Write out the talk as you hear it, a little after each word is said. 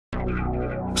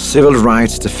Civil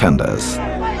rights defenders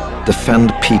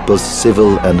defend people's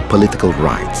civil and political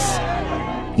rights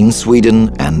in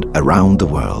Sweden and around the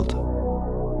world.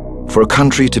 For a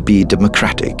country to be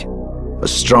democratic, a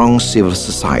strong civil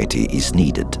society is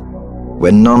needed.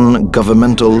 When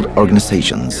non-governmental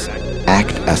organizations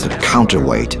act as a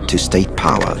counterweight to state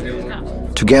power,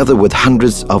 together with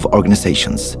hundreds of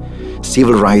organizations,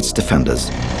 civil rights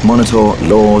defenders monitor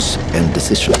laws and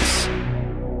decisions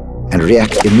and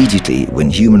react immediately when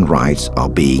human rights are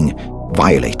being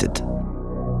violated.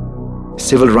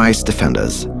 Civil rights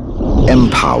defenders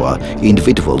empower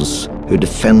individuals who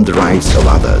defend the rights of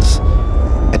others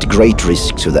at great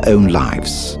risk to their own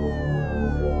lives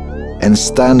and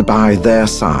stand by their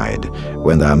side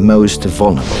when they are most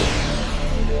vulnerable.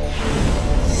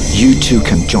 You too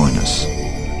can join us.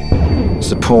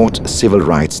 Support civil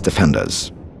rights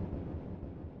defenders.